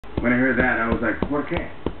When I heard that, I was like, ¿por qué?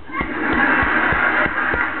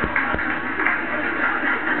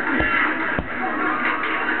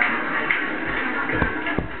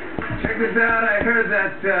 Check this out. I heard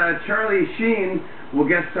that Charlie Sheen will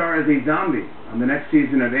guest star as a zombie on the next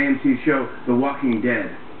season of AMC's show, The Walking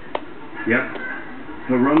Dead. Yep.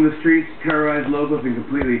 He'll roam the streets, terrorize locals, and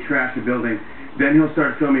completely trash a building. Then he'll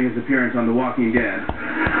start filming his appearance on The Walking Dead. It's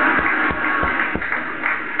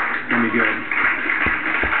gonna be good.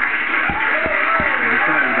 I'm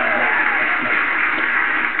excited about that.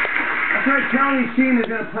 That's right, Charlie Sheen is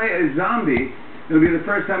going to play a zombie. It'll be the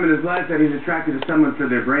first time in his life that he's attracted to someone for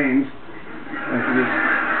their brains.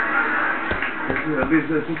 This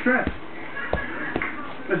is some stress.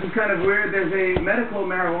 This is kind of weird. There's a medical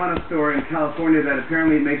marijuana store in California that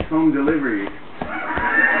apparently makes home deliveries.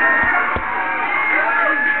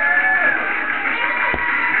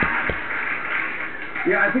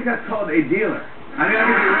 Yeah, I think that's called a dealer. I mean, I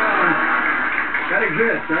could be wrong. That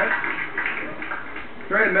exists, right?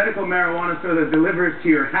 It's right, a medical marijuana store that delivers to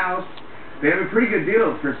your house. They have a pretty good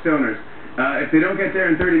deal for stoners. If they don't get there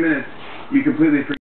in 30 minutes, you completely forget.